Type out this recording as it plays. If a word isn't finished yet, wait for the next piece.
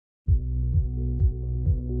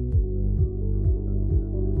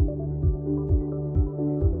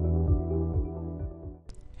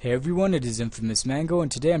Hey everyone, it is InfamousMango,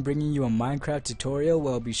 and today I'm bringing you a Minecraft tutorial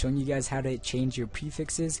where I'll be showing you guys how to change your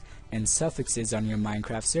prefixes and suffixes on your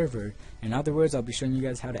Minecraft server. In other words, I'll be showing you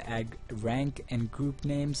guys how to add rank and group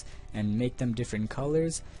names and make them different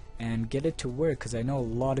colors and get it to work, because I know a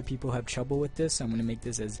lot of people have trouble with this. So I'm going to make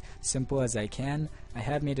this as simple as I can. I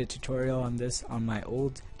have made a tutorial on this on my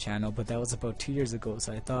old channel, but that was about 2 years ago,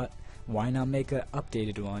 so I thought, why not make an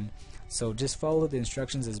updated one? So just follow the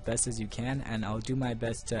instructions as best as you can, and I'll do my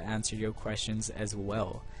best to answer your questions as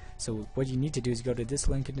well. So what you need to do is go to this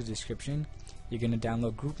link in the description. You're going to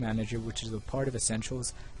download Group Manager, which is a part of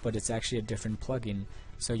Essentials, but it's actually a different plugin.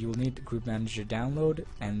 So you will need Group Manager download,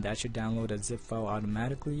 and that should download a zip file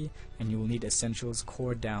automatically, and you will need Essentials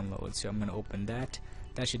core download. So I'm going to open that.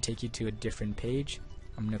 That should take you to a different page.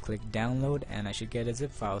 I'm going to click download, and I should get a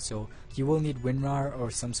zip file. So you will need WinRAR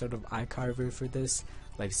or some sort of iCarver for this,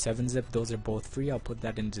 like 7-zip. Those are both free. I'll put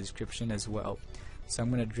that in the description as well. So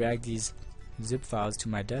I'm going to drag these zip files to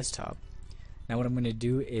my desktop. Now what I'm going to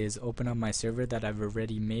do is open up my server that I've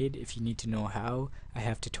already made. If you need to know how, I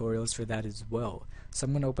have tutorials for that as well. So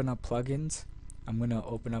I'm going to open up plugins. I'm going to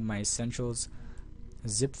open up my Essentials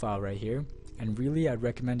zip file right here. And really, I'd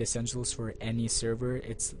recommend Essentials for any server.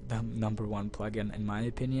 It's the #1 plugin in my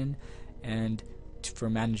opinion, and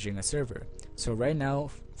for managing a server. So right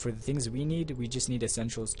now, for the things we need, we just need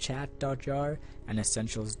Essentials chat.jar and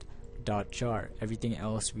Essentials.jar. Everything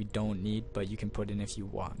else we don't need, but you can put in if you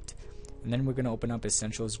want. And then we're going to open up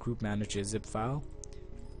Essentials Group Manager zip file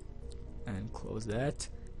and close that.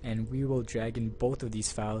 And we will drag in both of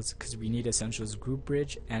these files because we need Essentials Group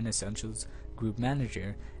Bridge and Essentials Group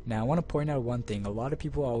Manager. Now I want to point out one thing. A lot of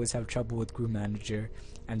people always have trouble with Group Manager,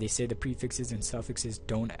 and they say the prefixes and suffixes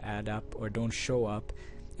don't add up or don't show up,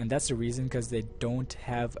 and that's the reason because they don't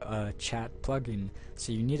have a chat plugin.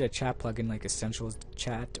 So you need a chat plugin like Essentials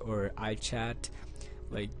Chat or iChat.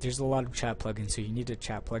 Like, there's a lot of chat plugins, so you need a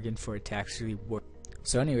chat plugin for it to actually work.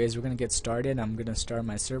 So anyways, we're going to get started. I'm going to start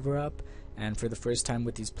my server up, and for the first time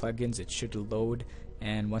with these plugins, it should load,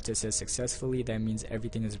 and once it says successfully, that means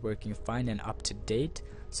everything is working fine and up to date.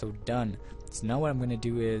 So done. So now what I'm going to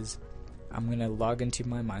do is I'm going to log into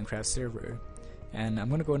my Minecraft server, and I'm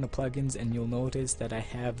going to go into plugins, and you'll notice that I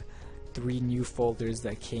have 3 new folders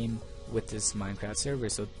that came with this Minecraft server.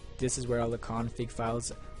 So this is where all the config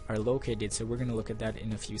files are located, so we're going to look at that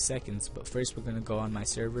in a few seconds. But first we're going to go on my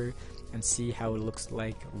server and see how it looks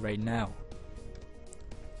like right now.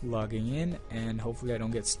 Logging in, and hopefully I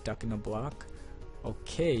don't get stuck in a block.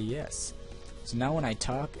 Okay, yes. So now when I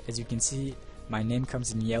talk, as you can see, my name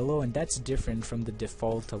comes in yellow, and that's different from the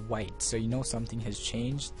default to white, so you know something has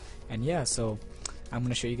changed. And yeah, so I'm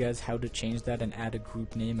going to show you guys how to change that and add a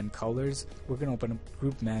group name and colors. We're going to open up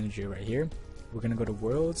Group Manager right here. We're going to go to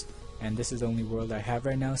Worlds, and this is the only world I have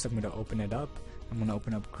right now, so I'm going to open it up. I'm going to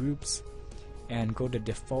open up Groups and go to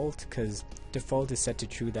Default, because default is set to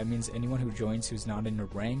true. That means anyone who joins who's not in a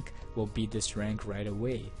rank will be this rank right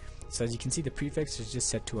away. So as you can see, the prefix is just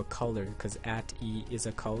set to a color, because @e is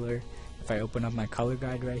a color. If I open up my color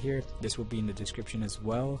guide right here, this will be in the description as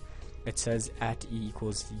well. It says @e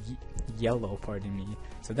equals yellow, pardon me.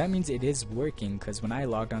 So that means it is working, because when I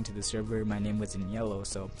logged onto the server, my name was in yellow,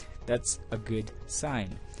 so that's a good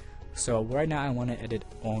sign. So right now I want to edit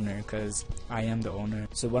owner, because I am the owner.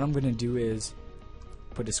 So what I'm going to do is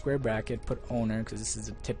put a square bracket, put owner, because this is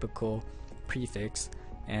a typical prefix.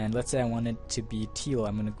 And let's say I want it to be teal,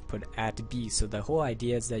 I'm going to put @b. So the whole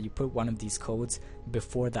idea is that you put one of these codes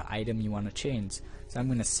before the item you want to change. So I'm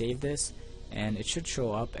going to save this, and it should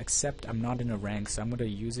show up, except I'm not in a rank. So I'm going to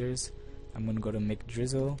users, I'm going to go to make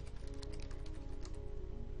drizzle,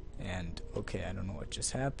 and okay, I don't know what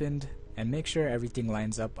just happened. And make sure everything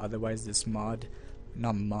lines up, otherwise this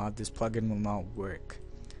this plugin will not work.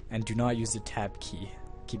 And do not use the tab key,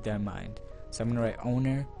 keep that in mind. So I'm going to write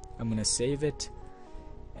owner, I'm going to save it,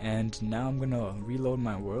 and now I'm going to reload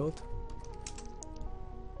my world,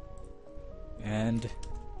 and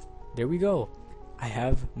there we go. I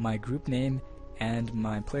have my group name and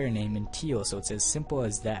my player name in teal, so it's as simple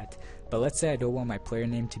as that. But let's say I don't want my player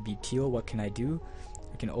name to be teal. What can I do?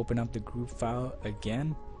 I can open up the group file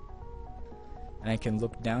again, and I can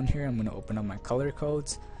look down here. I'm going to open up my color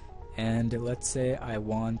codes, and let's say I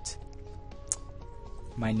want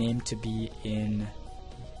my name to be in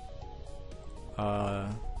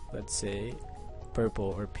let's say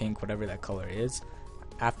purple or pink, whatever that color is.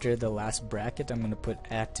 After the last bracket, I'm going to put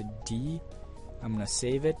 @d. I'm going to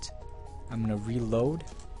save it, I'm going to reload,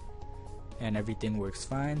 and everything works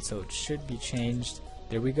fine, so it should be changed.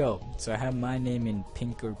 There we go. So I have my name in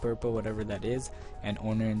pink or purple, whatever that is, and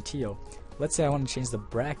owner in teal. Let's say I want to change the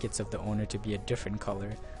brackets of the owner to be a different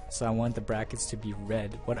color. so I want the brackets to be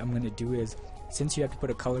red. What I'm going to do is, since you have to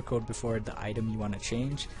put a color code before the item you want to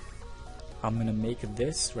change, I'm going to make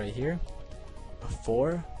this right here a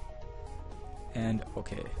 4, and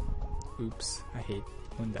okay, oops, I hate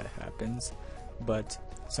when that happens, but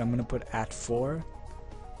so I'm going to put @4,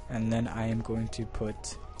 and then I am going to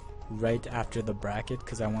put right after the bracket,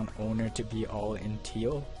 because I want owner to be all in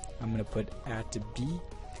teal, I'm going to put @B,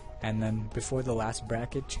 and then before the last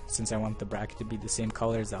bracket, since I want the bracket to be the same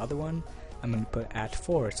color as the other one, I'm going to put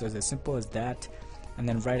 @4, so it's as simple as that. And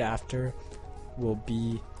then right after will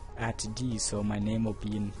be @D, so my name will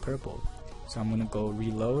be in purple. So I'm going to go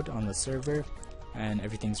reload on the server, and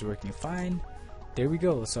everything's working fine. There we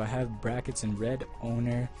go, so I have brackets in red,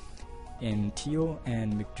 owner in teal,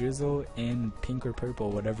 and McDrizzle in pink or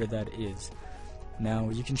purple, whatever that is. Now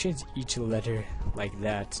you can change each letter like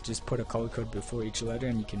that, just put a color code before each letter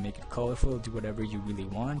and you can make it colorful, do whatever you really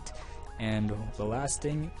want. And the last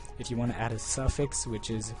thing, if you want to add a suffix,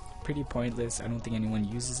 which is pretty pointless, I don't think anyone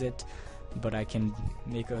uses it, but I can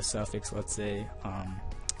make a suffix. Let's say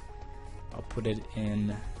I'll put it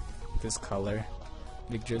in this color,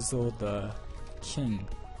 McDrizzle the King.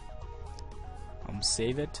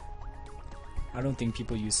 Save it. I don't think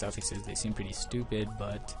people use suffixes, they seem pretty stupid,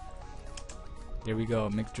 but there we go,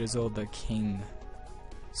 McDrizzle the King.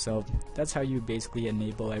 So that's how you basically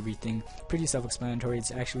enable everything. Pretty self-explanatory.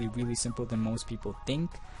 It's actually really simple than most people think.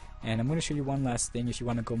 And I'm going to show you one last thing if you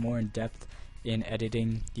want to go more in depth in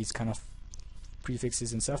editing these kind of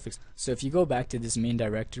prefixes and suffixes. So if you go back to this main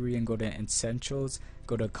directory and go to Essentials,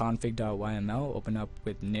 go to config.yml, open up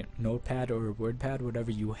with Notepad or WordPad, whatever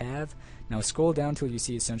you have. Now scroll down till you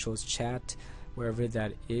see Essentials Chat, wherever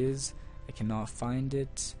that is. I cannot find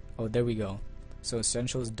it. Oh, there we go. So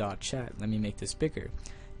essentials.chat. Let me make this bigger.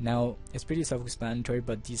 Now it's pretty self-explanatory,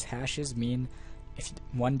 but these hashes mean if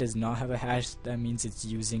one does not have a hash, that means it's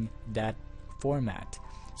using that format.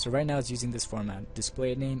 So right now it's using this format,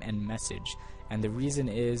 display name and message, and the reason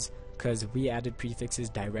is because we added prefixes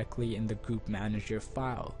directly in the group manager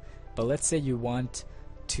file. But let's say you want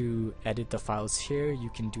to edit the files here, you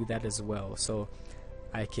can do that as well. So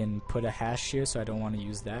I can put a hash here, so I don't want to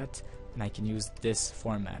use that, and I can use this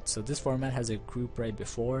format. So this format has a group right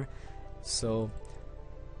before, so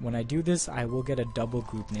when I do this I will get a double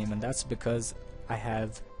group name, and that's because I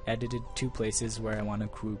have edited 2 places where I want to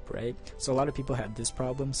group, right? So a lot of people have this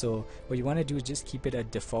problem, so what you want to do is just keep it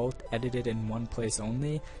at default, edit it in one place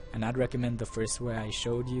only, and I'd recommend the first way I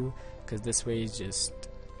showed you, because this way it just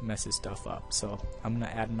messes stuff up. So I'm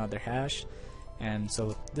going to add another hash, and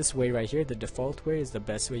so this way right here, the default way, is the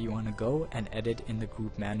best way you want to go and edit in the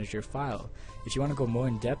group manager file. If you want to go more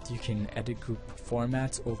in depth, you can edit group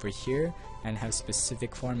formats over here and have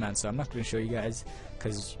specific formats. So I'm not going to show you guys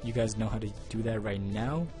because you guys know how to do that right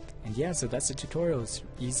now. And yeah, so that's the tutorial. It's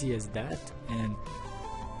easy as that. And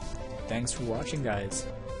thanks for watching, guys.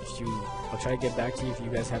 I'll try to get back to you if you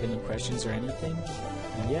guys have any questions or anything.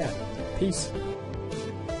 And yeah, peace.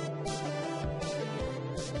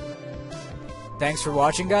 Thanks for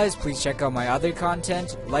watching, guys. Please check out my other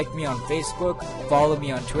content, like me on Facebook, follow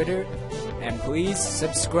me on Twitter, and please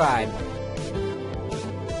subscribe.